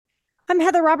I'm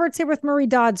Heather Roberts here with Marie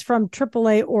Dodds from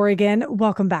AAA Oregon.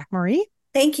 Welcome back, Marie.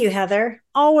 Thank you, Heather.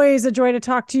 Always a joy to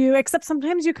talk to you, except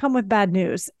sometimes you come with bad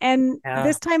news. And Yeah.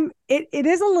 this time it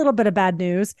is a little bit of bad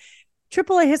news.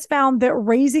 AAA has found that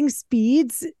raising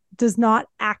speeds does not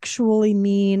actually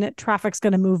mean traffic's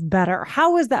going to move better.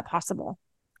 How is that possible?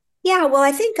 Yeah, well,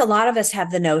 I think a lot of us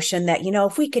have the notion that,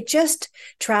 if we could just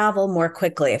travel more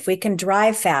quickly, if we can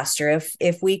drive faster,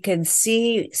 if we could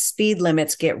see speed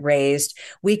limits get raised,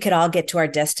 we could all get to our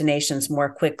destinations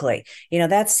more quickly.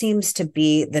 That seems to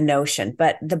be the notion.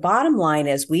 But the bottom line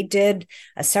is we did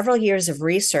several years of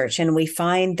research and we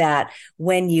find that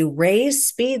when you raise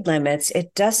speed limits,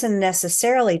 it doesn't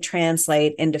necessarily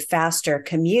translate into faster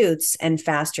commutes and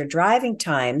faster driving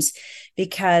times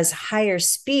because higher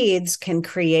speeds can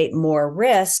create more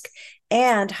risk,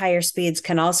 and higher speeds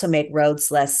can also make roads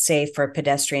less safe for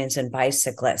pedestrians and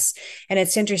bicyclists. And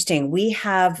it's interesting. We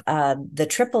have the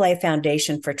AAA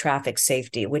Foundation for Traffic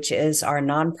Safety, which is our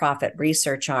nonprofit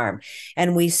research arm.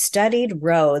 And we studied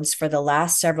roads for the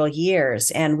last several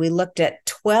years. And we looked at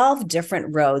 12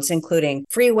 different roads, including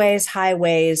freeways,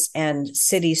 highways, and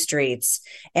city streets.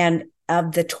 And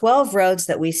of the 12 roads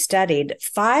that we studied,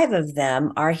 5 of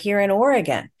them are here in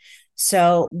Oregon.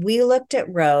 So we looked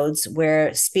at roads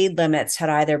where speed limits had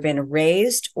either been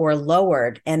raised or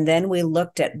lowered, and then we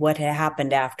looked at what had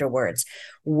happened afterwards.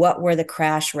 What were the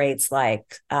crash rates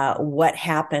like? What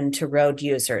happened to road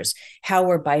users? How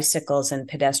were bicycles and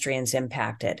pedestrians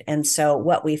impacted? And so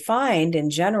what we find in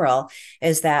general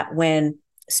is that when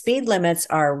speed limits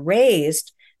are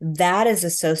raised, that is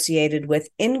associated with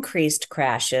increased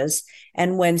crashes.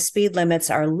 And when speed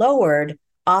limits are lowered,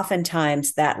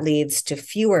 oftentimes that leads to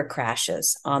fewer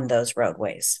crashes on those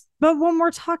roadways. But when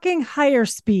we're talking higher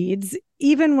speeds,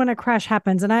 even when a crash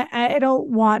happens, and I don't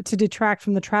want to detract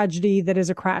from the tragedy that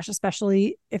is a crash,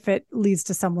 especially if it leads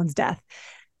to someone's death.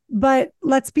 But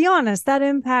let's be honest, that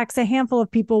impacts a handful of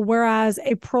people, whereas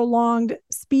a prolonged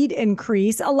speed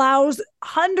increase allows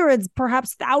hundreds,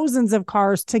 perhaps thousands of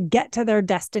cars to get to their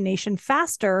destination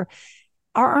faster.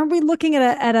 Aren't we looking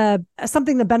at a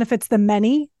something that benefits the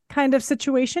many kind of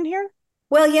situation here?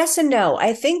 Well, yes and no.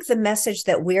 I think the message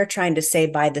that we're trying to say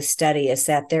by the study is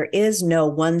that there is no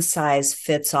one size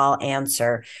fits all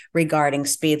answer regarding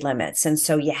speed limits. And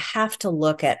so you have to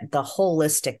look at the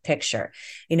holistic picture.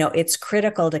 It's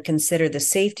critical to consider the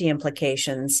safety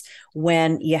implications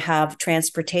when you have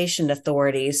transportation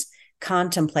authorities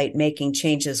contemplate making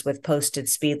changes with posted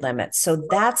speed limits. So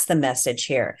that's the message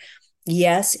here.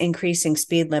 Yes, increasing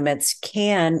speed limits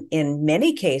can, in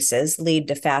many cases, lead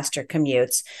to faster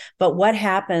commutes. But what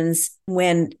happens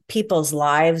when people's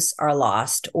lives are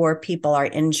lost or people are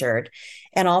injured?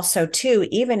 And also, too,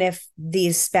 even if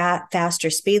these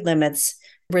faster speed limits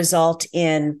result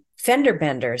in fender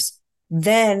benders,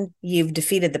 then you've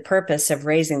defeated the purpose of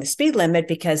raising the speed limit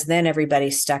because then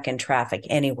everybody's stuck in traffic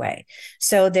anyway.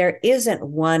 So there isn't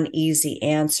one easy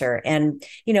answer. And,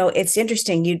 it's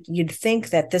interesting. You'd think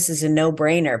that this is a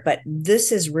no-brainer, but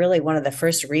this is really one of the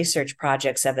first research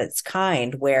projects of its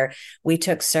kind where we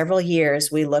took several years.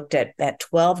 We looked at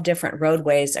 12 different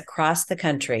roadways across the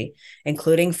country,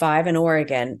 including 5 in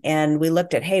Oregon. And we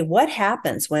looked at, hey, what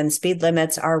happens when speed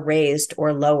limits are raised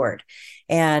or lowered?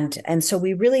 And so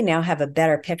we really now have a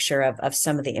better picture of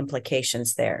some of the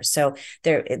implications there. So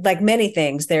there, like many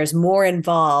things, there's more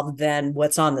involved than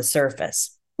what's on the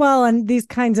surface. Well, and these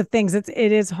kinds of things, it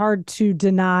is hard to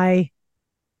deny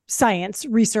science,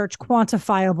 research,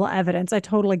 quantifiable evidence. I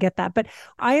totally get that. But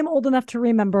I am old enough to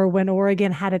remember when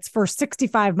Oregon had its first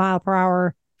 65 mile per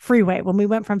hour freeway, when we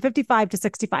went from 55 to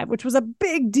 65, which was a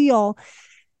big deal.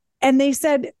 And they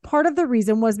said part of the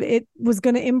reason was it was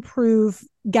going to improve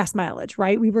gas mileage,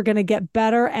 right? We were going to get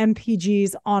better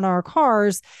MPGs on our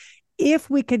cars if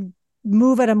we could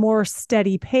move at a more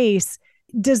steady pace.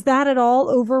 Does that at all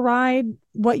override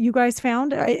what you guys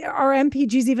found? Are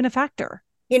MPGs even a factor?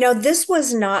 This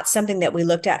was not something that we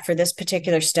looked at for this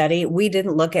particular study. We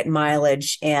didn't look at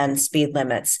mileage and speed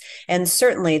limits. And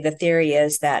certainly the theory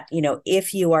is that,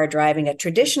 if you are driving a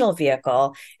traditional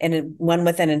vehicle and one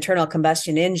with an internal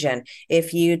combustion engine,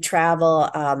 if you travel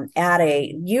at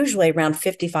usually around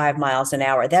 55 miles an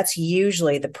hour, that's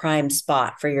usually the prime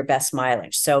spot for your best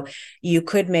mileage. So you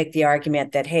could make the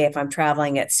argument that, hey, if I'm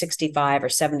traveling at 65 or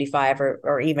 75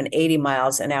 or even 80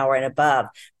 miles an hour and above,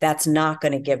 that's not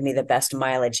going to give me the best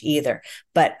mileage either.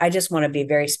 But I just want to be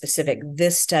very specific.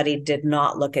 This study did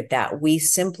not look at that. We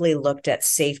simply looked at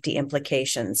safety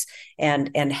implications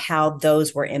and how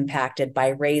those were impacted by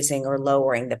raising or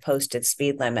lowering the posted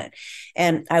speed limit.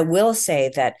 And I will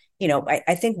say that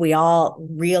I think we all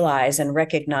realize and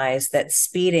recognize that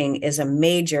speeding is a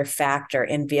major factor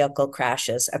in vehicle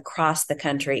crashes across the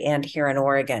country and here in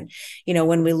Oregon.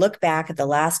 When we look back at the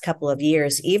last couple of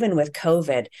years, even with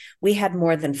COVID, we had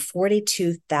more than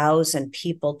 42,000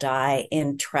 people die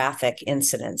in traffic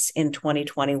incidents in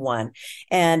 2021.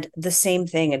 And the same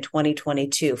thing in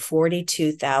 2022,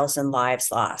 42,000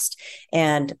 lives lost.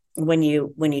 And when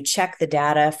you check the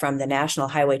data from the National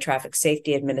Highway Traffic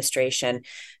Safety Administration,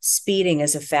 speeding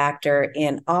is a factor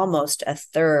in almost a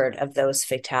third of those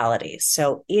fatalities.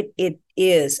 So it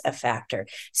is a factor.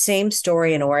 Same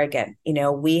story in Oregon.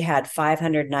 We had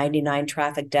 599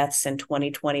 traffic deaths in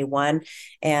 2021,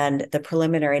 and the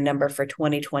preliminary number for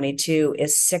 2022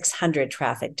 is 600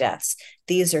 traffic deaths.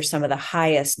 These are some of the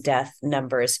highest death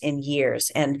numbers in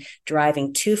years, and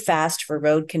driving too fast for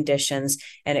road conditions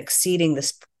and exceeding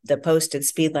the posted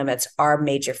speed limits are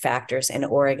major factors in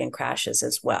Oregon crashes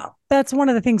as well. That's one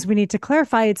of the things we need to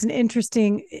clarify. It's an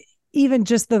interesting, even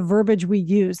just the verbiage we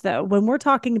use, though. When we're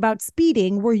talking about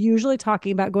speeding, we're usually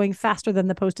talking about going faster than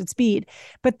the posted speed.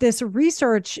 But this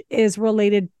research is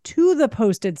related to the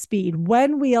posted speed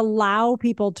when we allow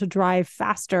people to drive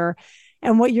faster.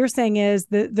 And what you're saying is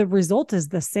the result is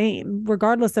the same,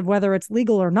 regardless of whether it's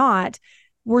legal or not.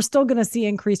 We're still going to see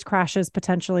increased crashes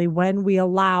potentially when we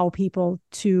allow people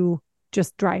to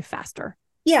just drive faster.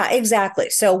 Yeah, exactly.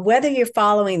 So whether you're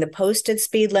following the posted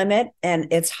speed limit and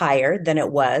it's higher than it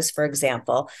was, for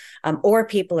example, or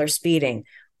people are speeding,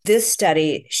 this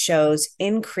study shows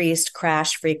increased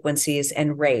crash frequencies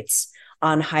and rates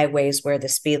on highways where the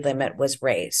speed limit was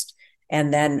raised.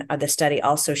 And then the study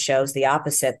also shows the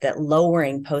opposite, that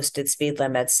lowering posted speed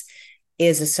limits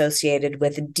is associated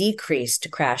with decreased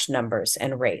crash numbers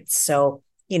and rates. So,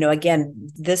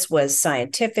 again, this was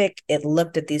scientific. It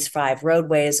looked at these 5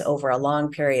 roadways over a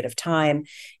long period of time.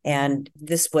 And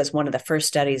this was one of the first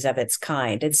studies of its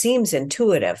kind. It seems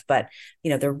intuitive, but,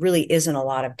 there really isn't a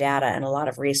lot of data and a lot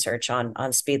of research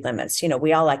on speed limits.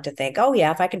 We all like to think, oh,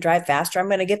 yeah, if I can drive faster, I'm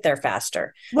going to get there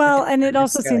faster. Well, and it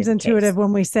also seems intuitive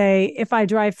when we say, if I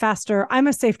drive faster, I'm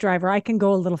a safe driver. I can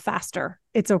go a little faster.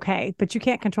 It's okay, but you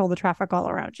can't control the traffic all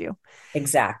around you.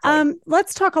 Exactly.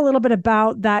 Let's talk a little bit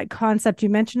about that concept you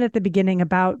mentioned at the beginning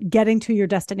about getting to your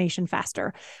destination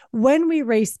faster. When we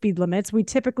raise speed limits, we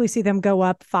typically see them go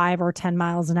up 5 or 10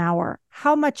 miles an hour.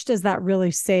 How much does that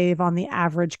really save on the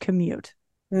average commute?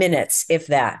 Minutes, if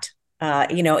that.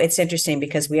 It's interesting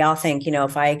because we all think,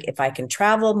 if I can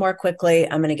travel more quickly,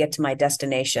 I'm going to get to my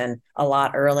destination a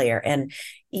lot earlier. And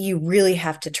you really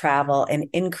have to travel an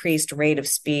increased rate of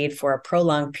speed for a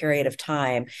prolonged period of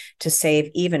time to save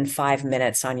even 5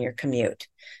 minutes on your commute.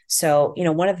 So,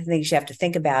 one of the things you have to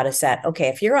think about is that, okay,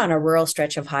 if you're on a rural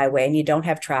stretch of highway and you don't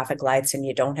have traffic lights and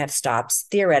you don't have stops,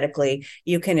 theoretically,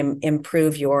 you can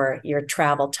improve your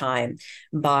travel time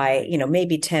by,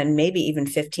 maybe 10, maybe even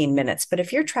 15 minutes. But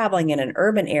if you're traveling in an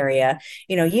urban area,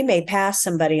 you may pass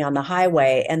somebody on the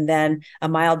highway and then a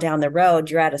mile down the road,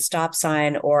 you're at a stop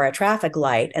sign or a traffic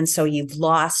light. And so you've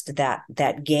lost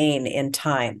that gain in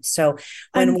time. So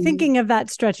I'm thinking of that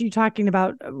stretch, you're talking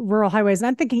about rural highways, and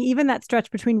I'm thinking even that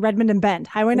stretch between Redmond and Bend,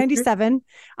 Highway 97.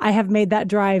 I have made that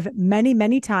drive many,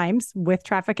 many times with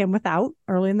traffic and without,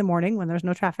 early in the morning when there's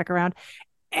no traffic around.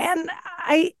 And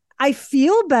I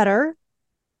feel better.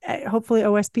 Hopefully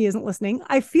OSP isn't listening.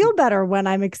 I feel better when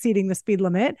I'm exceeding the speed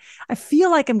limit. I feel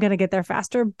like I'm going to get there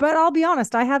faster, but I'll be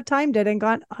honest, I have timed it and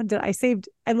gone,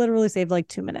 I literally saved like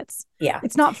 2 minutes. Yeah.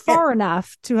 It's not far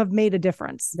enough to have made a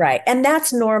difference. Right. And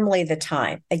that's normally the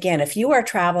time. Again, if you are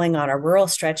traveling on a rural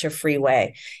stretch of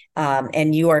freeway,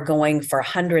 and you are going for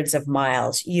hundreds of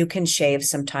miles, you can shave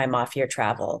some time off your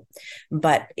travel.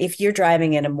 But if you're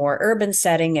driving in a more urban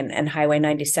setting, and Highway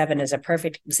 97 is a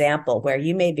perfect example where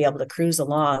you may be able to cruise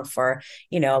along for,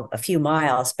 a few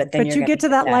miles, but then you get to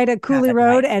that light at Cooley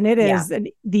Road and it is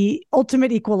the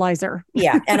ultimate equalizer.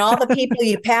 Yeah. And all the people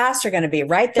you pass are going to be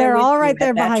right there. They're all right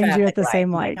there behind you at the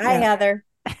same light. Hi, Heather.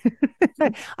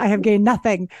 I have gained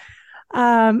nothing.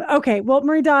 Okay. Well,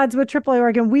 Marie Dodds with AAA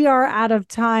Oregon, we are out of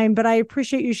time, but I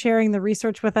appreciate you sharing the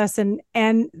research with us. And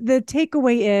the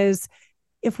takeaway is,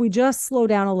 if we just slow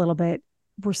down a little bit,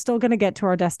 we're still going to get to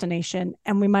our destination,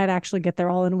 and we might actually get there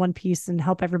all in one piece and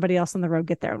help everybody else on the road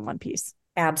get there in one piece.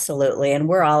 Absolutely. And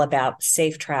we're all about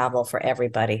safe travel for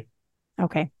everybody.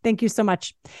 Okay. Thank you so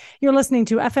much. You're listening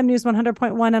to FM News 100.1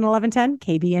 and 1110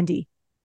 KBND.